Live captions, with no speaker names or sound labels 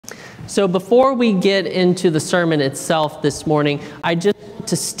So before we get into the sermon itself this morning, I just want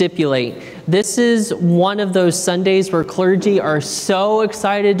to stipulate, this is one of those Sundays where clergy are so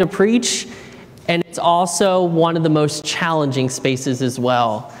excited to preach, and it's also one of the most challenging spaces as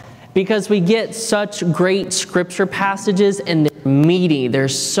well, because we get such great scripture passages and they're meaty.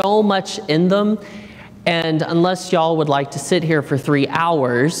 There's so much in them, and unless y'all would like to sit here for 3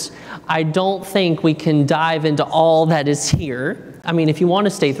 hours, I don't think we can dive into all that is here. I mean, if you want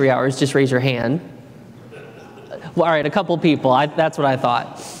to stay 3 hours, just raise your hand. Well, all right, a couple people. That's what I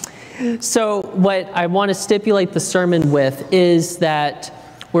thought. So what I want to stipulate the sermon with is that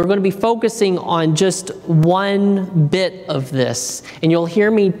we're going to be focusing on just one bit of this. And you'll hear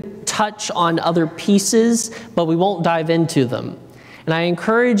me touch on other pieces, but we won't dive into them. And I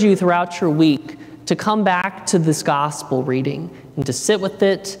encourage you throughout your week to come back to this gospel reading and to sit with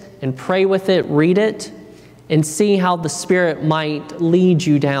it and pray with it, read it, and see how the Spirit might lead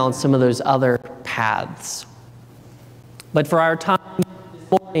you down some of those other paths. But for our time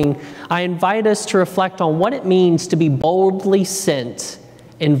this morning, I invite us to reflect on what it means to be boldly sent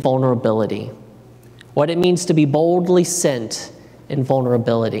in vulnerability. What it means to be boldly sent in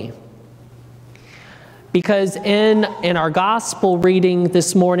vulnerability. Because in our gospel reading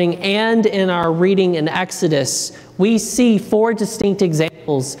this morning and in our reading in Exodus, we see 4 distinct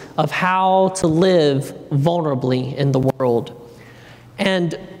examples of how to live vulnerably in the world.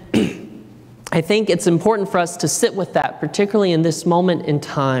 And I think it's important for us to sit with that, particularly in this moment in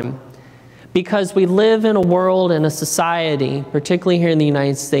time, because we live in a world and a society, particularly here in the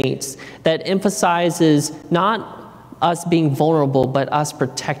United States, that emphasizes not us being vulnerable, but us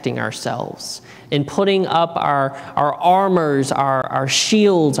protecting ourselves and putting up our armors, our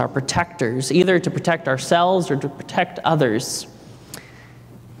shields, our protectors, either to protect ourselves or to protect others.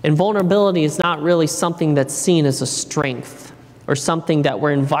 And vulnerability is not really something that's seen as a strength or something that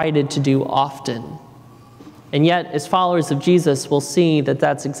we're invited to do often. And yet, as followers of Jesus, we'll see that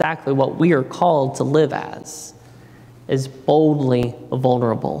that's exactly what we are called to live as boldly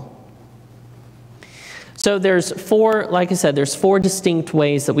vulnerable. So there's 4, like I said, there's 4 distinct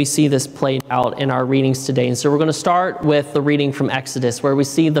ways that we see this played out in our readings today. And so we're going to start with the reading from Exodus, where we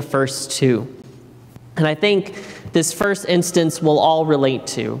see the first 2. And I think this first instance we'll all relate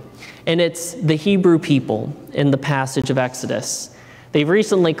to. And it's the Hebrew people in the passage of Exodus. They've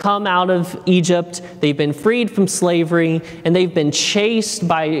recently come out of Egypt, they've been freed from slavery, and they've been chased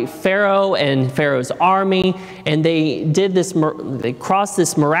by Pharaoh and Pharaoh's army, and they crossed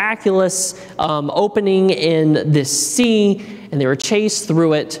this miraculous opening in this sea, and they were chased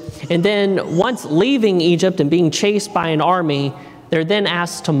through it. And then once leaving Egypt and being chased by an army, they're then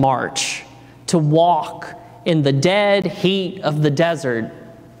asked to march, to walk in the dead heat of the desert,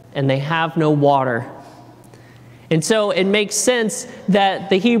 and they have no water. And so it makes sense that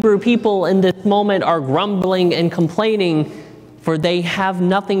the Hebrew people in this moment are grumbling and complaining, for they have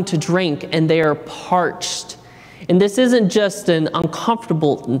nothing to drink and they are parched. And this isn't just an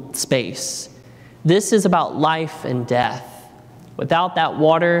uncomfortable space. This is about life and death. Without that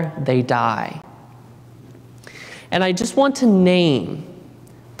water, they die. And I just want to name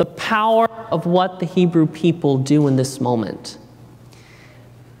the power of what the Hebrew people do in this moment.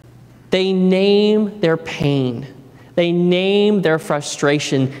 They name their pain. They name their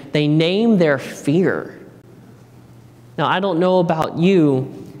frustration. They name their fear. Now, I don't know about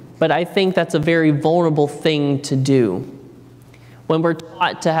you, but I think that's a very vulnerable thing to do. When we're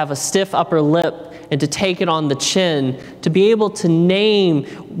taught to have a stiff upper lip and to take it on the chin, to be able to name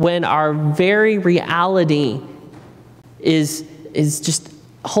when our very reality is just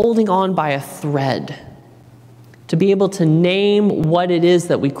holding on by a thread. To be able to name what it is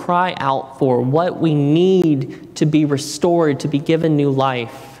that we cry out for, what we need to be restored, to be given new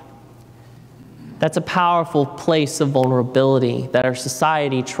life. That's a powerful place of vulnerability that our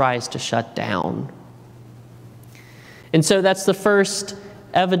society tries to shut down. And so that's the first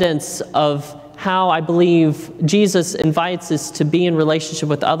evidence of how I believe Jesus invites us to be in relationship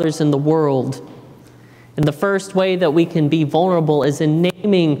with others in the world. And the first way that we can be vulnerable is in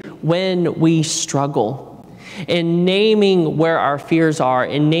naming when we struggle, in naming where our fears are,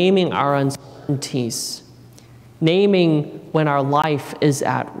 in naming our uncertainties, naming when our life is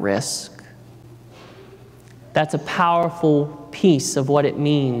at risk. That's a powerful piece of what it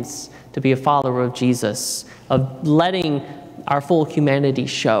means to be a follower of Jesus, of letting our full humanity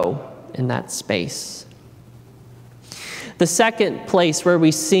show in that space. The second place where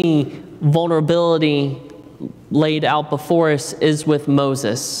we see vulnerability laid out before us is with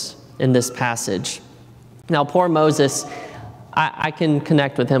Moses in this passage. Now, poor Moses, I can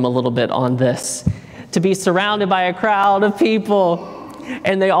connect with him a little bit on this. To be surrounded by a crowd of people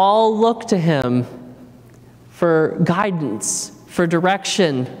And they all look to him for guidance, for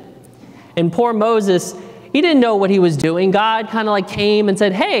direction. And poor Moses, he didn't know what he was doing. God kind of like came and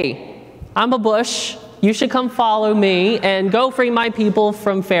said, hey, I'm a bush. You should come follow me and go free my people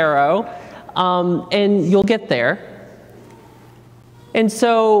from Pharaoh, and you'll get there. And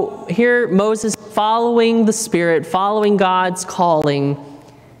so here Moses following the Spirit, following God's calling,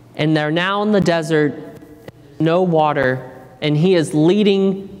 and they're now in the desert, no water, and he is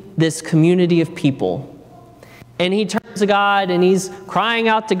leading this community of people. And he turns to God and he's crying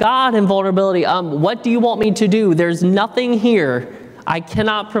out to God in vulnerability. What do you want me to do? There's nothing here. I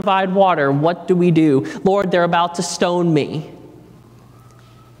cannot provide water. What do we do? Lord, they're about to stone me.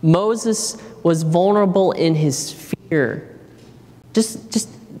 Moses was vulnerable in his fear. Just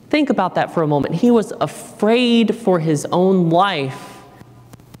think about that for a moment. He was afraid for his own life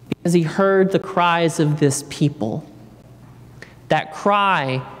because he heard the cries of this people. That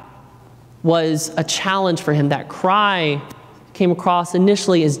cry was a challenge for him. That cry came across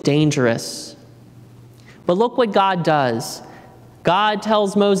initially as dangerous. But look what God does. God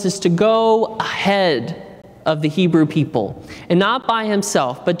tells Moses to go ahead of the Hebrew people, and not by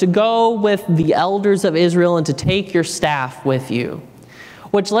himself, but to go with the elders of Israel and to take your staff with you.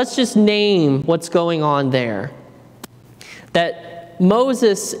 Which, let's just name what's going on there. That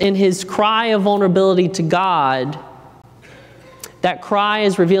Moses, in his cry of vulnerability to God, that cry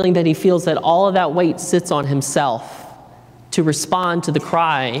is revealing that he feels that all of that weight sits on himself to respond to the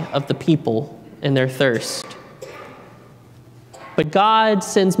cry of the people and their thirst. But God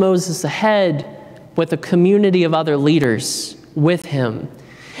sends Moses ahead with a community of other leaders with him,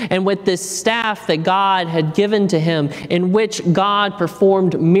 and with this staff that God had given to him, in which God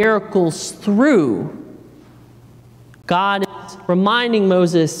performed miracles through. God is reminding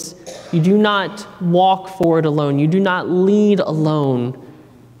Moses, you do not walk forward alone. You do not lead alone.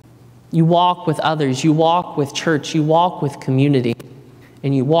 You walk with others. You walk with church. You walk with community.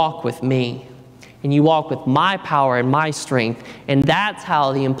 And you walk with me. And you walk with my power and my strength. And that's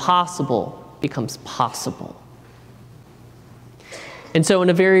how the impossible becomes possible. And so in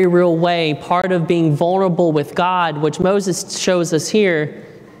a very real way, part of being vulnerable with God, which Moses shows us here,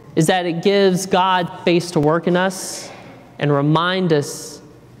 is that it gives God space to work in us and remind us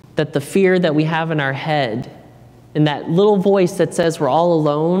that the fear that we have in our head and that little voice that says we're all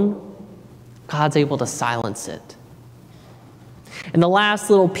alone, God's able to silence it. And the last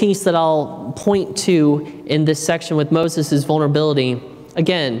little piece that I'll point to in this section with Moses' vulnerability,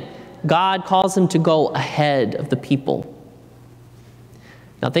 again, God calls him to go ahead of the people.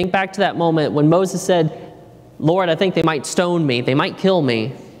 Now think back to that moment when Moses said, Lord, I think they might stone me. They might kill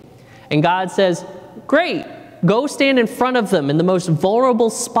me. And God says, great, go stand in front of them in the most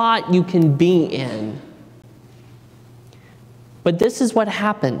vulnerable spot you can be in. But this is what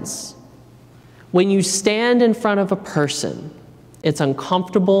happens. When you stand in front of a person, it's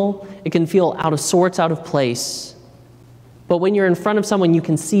uncomfortable. It can feel out of sorts, out of place. But when you're in front of someone, you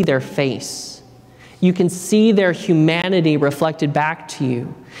can see their face. You can see their humanity reflected back to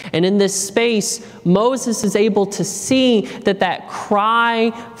you. And in this space, Moses is able to see that that cry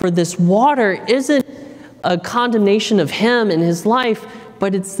for this water isn't a condemnation of him and his life,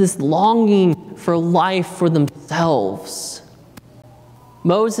 but it's this longing for life for themselves.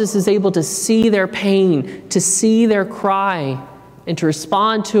 Moses is able to see their pain, to see their cry, and to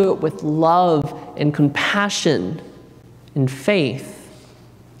respond to it with love and compassion and faith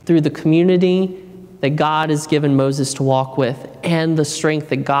through the community that God has given Moses to walk with and the strength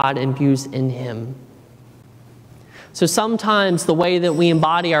that God imbues in him. So sometimes the way that we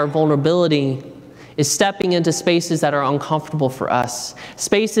embody our vulnerability is stepping into spaces that are uncomfortable for us,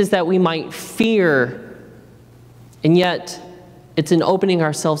 spaces that we might fear, and yet it's in opening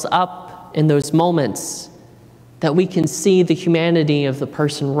ourselves up in those moments that we can see the humanity of the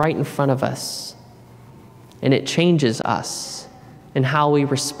person right in front of us, and it changes us and how we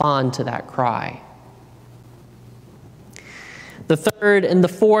respond to that cry. The third and the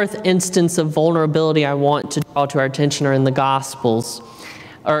fourth instance of vulnerability I want to draw to our attention are in the Gospels,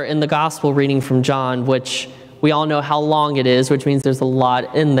 or in the Gospel reading from John, which we all know how long it is, which means there's a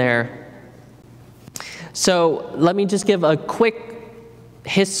lot in there. So let me just give a quick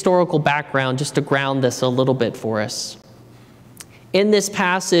historical background just to ground this a little bit for us. In this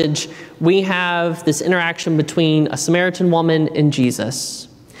passage, we have this interaction between a Samaritan woman and Jesus.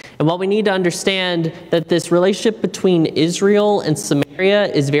 And what we need to understand that this relationship between Israel and Samaria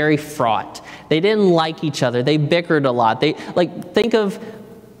is very fraught. They didn't like each other. They bickered a lot. Think of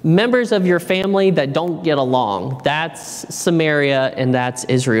members of your family that don't get along. That's Samaria and that's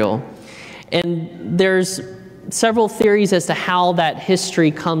Israel. And there's several theories as to how that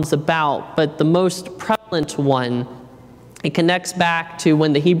history comes about, but the most prevalent one, it connects back to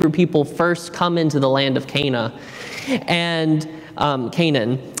when the Hebrew people first come into the land of Canaan,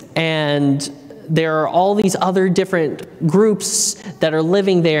 and there are all these other different groups that are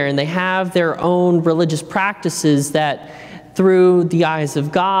living there, and they have their own religious practices that, through the eyes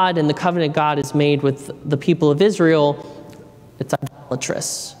of God and the covenant God has made with the people of Israel, it's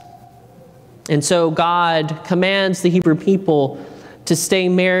idolatrous. And so God commands the Hebrew people to stay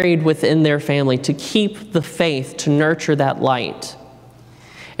married within their family, to keep the faith, to nurture that light.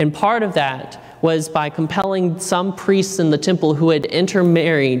 And part of that was by compelling some priests in the temple who had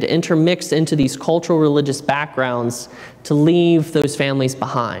intermixed into these cultural religious backgrounds to leave those families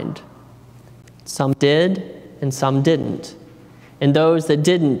behind. Some did, and some didn't. And those that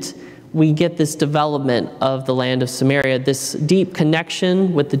didn't, we get this development of the land of Samaria, this deep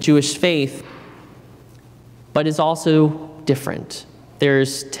connection with the Jewish faith, but is also different.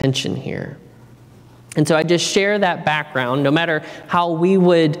 There's tension here. And so I just share that background, no matter how we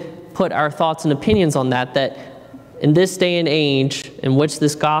would put our thoughts and opinions on that, that in this day and age in which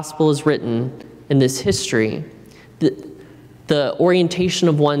this gospel is written, in this history, the orientation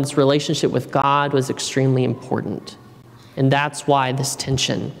of one's relationship with God was extremely important. And that's why this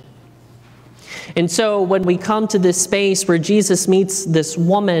tension. And so when we come to this space where Jesus meets this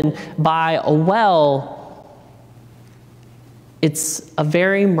woman by a well, it's a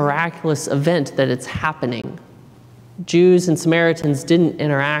very miraculous event that it's happening. Jews and Samaritans didn't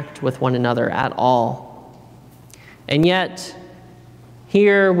interact with one another at all. And yet,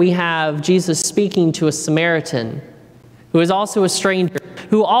 here we have Jesus speaking to a Samaritan who is also a stranger,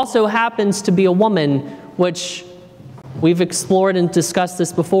 who also happens to be a woman, which we've explored and discussed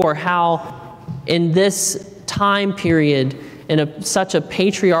this before, how in this time period, in such a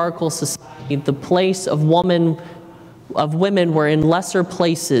patriarchal society, the place of women were in lesser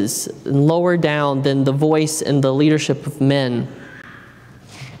places and lower down than the voice and the leadership of men.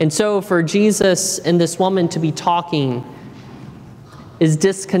 And so for Jesus and this woman to be talking is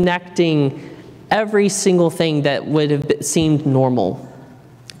disconnecting every single thing that would have seemed normal.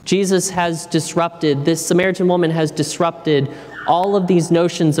 Jesus has disrupted, this Samaritan woman has disrupted all of these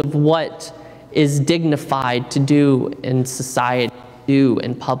notions of what is dignified to do in society, do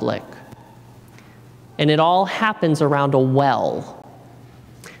in public. And it all happens around a well.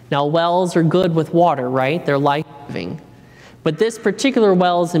 Now, wells are good with water, right? They're life-giving. But this particular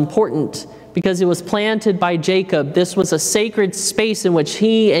well is important because it was planted by Jacob. This was a sacred space in which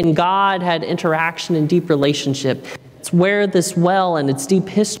he and God had interaction and deep relationship. It's where this well and its deep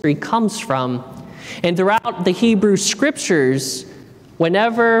history comes from. And throughout the Hebrew scriptures,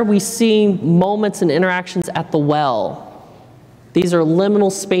 whenever we see moments and interactions at the well, these are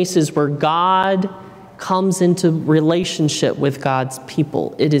liminal spaces where God comes into relationship with God's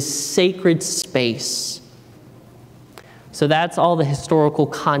people. It is sacred space. So that's all the historical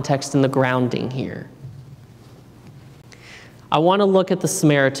context and the grounding here. I want to look at the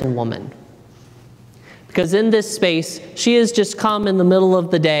Samaritan woman. Because in this space, she has just come in the middle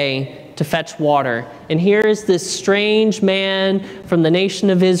of the day to fetch water. And here is this strange man from the nation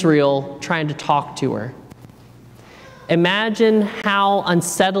of Israel trying to talk to her. Imagine how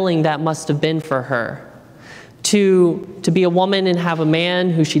unsettling that must have been for her. To be a woman and have a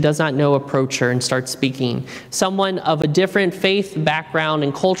man who she does not know approach her and start speaking. Someone of a different faith background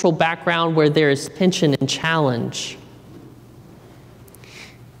and cultural background where there is tension and challenge.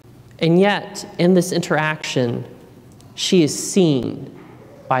 And yet, in this interaction, she is seen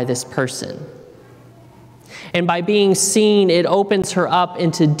by this person. And by being seen, it opens her up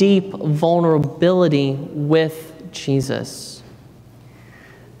into deep vulnerability with Jesus.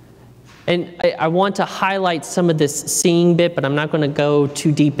 And I want to highlight some of this seeing bit, but I'm not going to go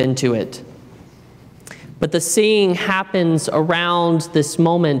too deep into it. But the seeing happens around this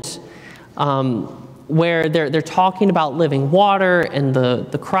moment where they're talking about living water and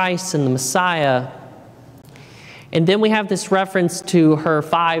the Christ and the Messiah. And then we have this reference to her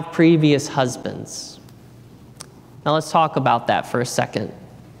 5 previous husbands. Now let's talk about that for a second.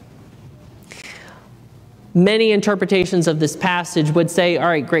 Many interpretations of this passage would say, all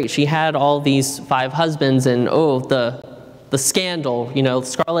right, great, she had all these 5 husbands and, oh, the scandal, you know,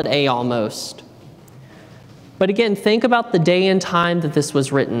 Scarlet A almost. But again, think about the day and time that this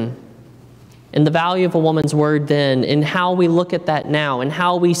was written and the value of a woman's word then and how we look at that now and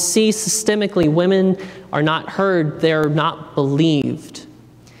how we see systemically women are not heard, they're not believed.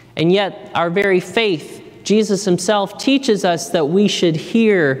 And yet our very faith, Jesus himself teaches us that we should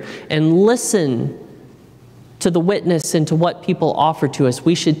hear and listen to the witness and to what people offer to us.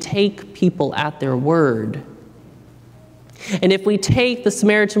 We should take people at their word. And if we take the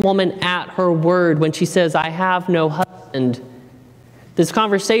Samaritan woman at her word when she says, I have no husband, this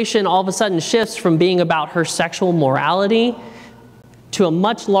conversation all of a sudden shifts from being about her sexual morality to a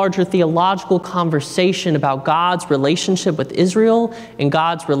much larger theological conversation about God's relationship with Israel and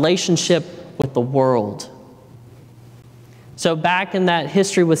God's relationship with the world. So back in that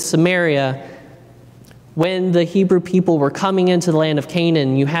history with Samaria, when the Hebrew people were coming into the land of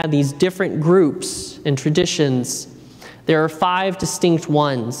Canaan, you had these different groups and traditions. There are 5 distinct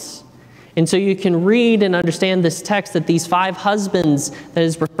ones. And so you can read and understand this text that these 5 husbands that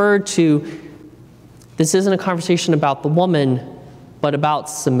is referred to, this isn't a conversation about the woman, but about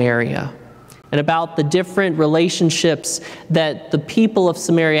Samaria and about the different relationships that the people of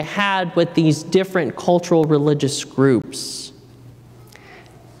Samaria had with these different cultural religious groups.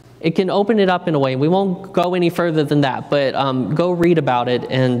 It can open it up in a way. We won't go any further than that, but go read about it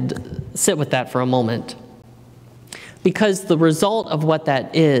and sit with that for a moment. Because the result of what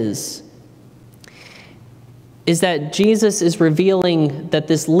that is that Jesus is revealing that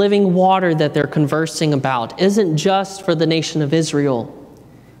this living water that they're conversing about isn't just for the nation of Israel.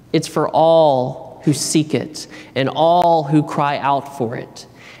 It's for all who seek it and all who cry out for it.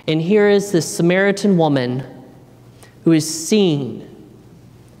 And here is this Samaritan woman who is seen,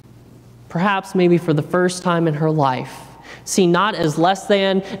 perhaps maybe for the first time in her life, seen not as less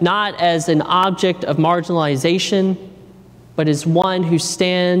than, not as an object of marginalization, but as one who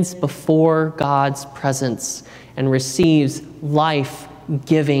stands before God's presence and receives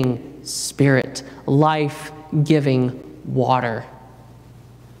life-giving spirit, life-giving water.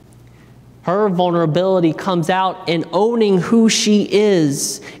 Her vulnerability comes out in owning who she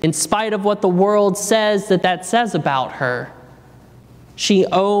is, in spite of what the world says that says about her. She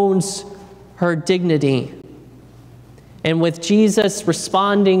owns her dignity. And with Jesus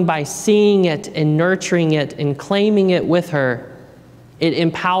responding by seeing it and nurturing it and claiming it with her, it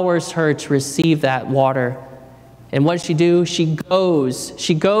empowers her to receive that water. And what does she do? She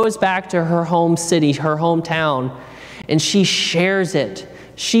goes back to her home city, her hometown, and she shares it.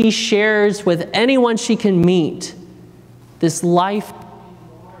 She shares with anyone she can meet this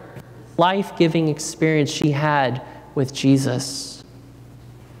life-giving experience she had with Jesus.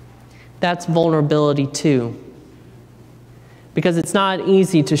 That's vulnerability too. Because it's not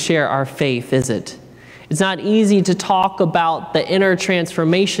easy to share our faith, is it? It's not easy to talk about the inner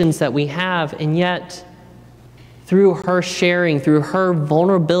transformations that we have, and yet through her sharing, through her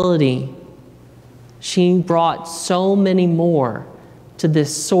vulnerability, she brought so many more to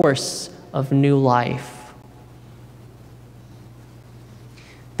this source of new life.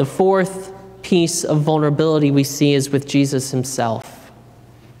 The 4th piece of vulnerability we see is with Jesus himself.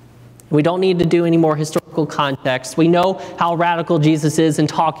 We don't need to do any more historical context. We know how radical Jesus is in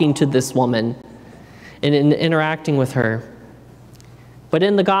talking to this woman and in interacting with her. But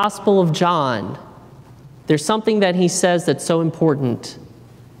in the Gospel of John, there's something that he says that's so important.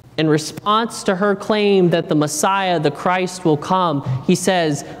 In response to her claim that the Messiah, the Christ, will come, he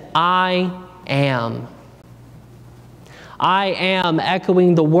says, I am. I am,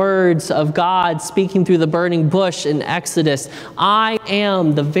 echoing the words of God speaking through the burning bush in Exodus. I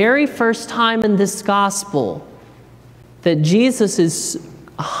am, the very first time in this gospel that Jesus is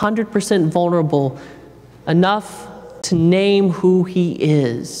 100% vulnerable enough to name who he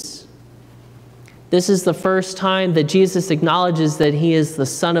is. This is the first time that Jesus acknowledges that he is the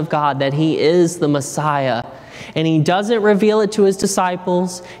Son of God, that he is the Messiah. And he doesn't reveal it to his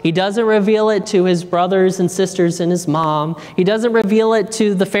disciples. He doesn't reveal it to his brothers and sisters and his mom. He doesn't reveal it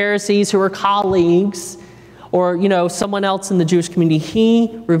to the Pharisees who are colleagues or, someone else in the Jewish community.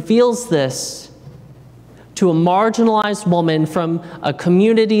 He reveals this to a marginalized woman from a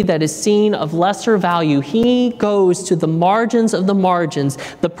community that is seen of lesser value. He goes to the margins of the margins,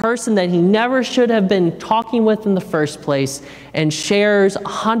 the person that he never should have been talking with in the first place, and shares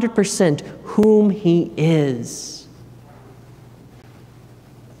 100% whom he is.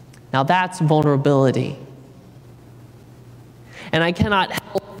 Now that's vulnerability. And I cannot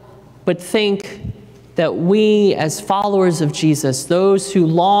help but think that we, as followers of Jesus, those who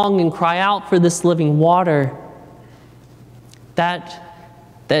long and cry out for this living water, that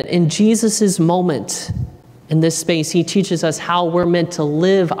in Jesus' moment, in this space, he teaches us how we're meant to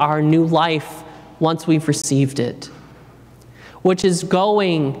live our new life once we've received it, which is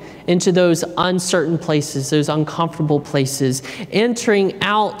going into those uncertain places, those uncomfortable places, entering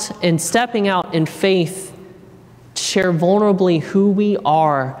out and stepping out in faith to share vulnerably who we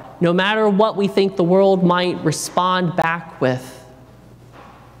are, no matter what we think the world might respond back with.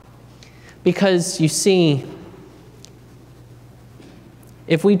 Because you see,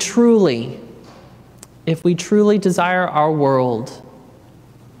 if we truly if we truly desire our world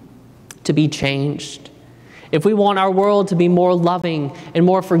to be changed, if we want our world to be more loving and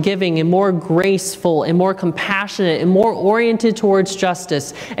more forgiving and more graceful and more compassionate and more oriented towards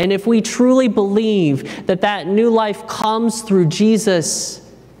justice, and if we truly believe that that new life comes through Jesus,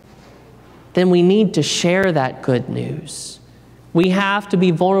 then we need to share that good news. We have to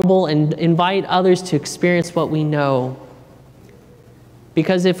be vulnerable and invite others to experience what we know.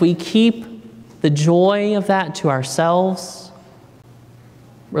 Because if we keep the joy of that to ourselves,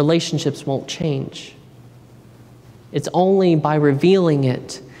 relationships won't change. It's only by revealing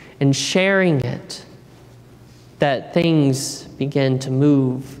it and sharing it that things begin to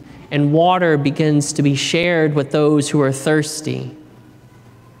move and water begins to be shared with those who are thirsty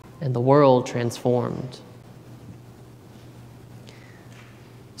and the world transformed.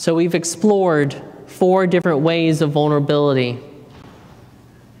 So we've explored 4 different ways of vulnerability.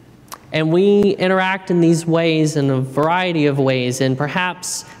 And we interact in these ways in a variety of ways, and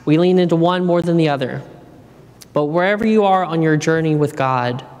perhaps we lean into one more than the other. But wherever you are on your journey with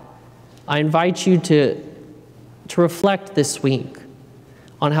God, I invite you to reflect this week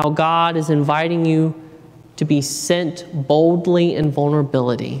on how God is inviting you to be sent boldly in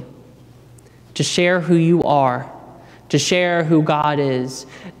vulnerability, to share who you are, to share who God is,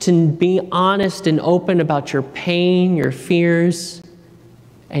 to be honest and open about your pain, your fears,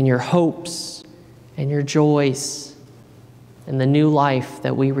 and your hopes, and your joys, and the new life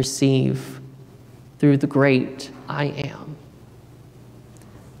that we receive through the great I Am.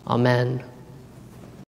 Amen.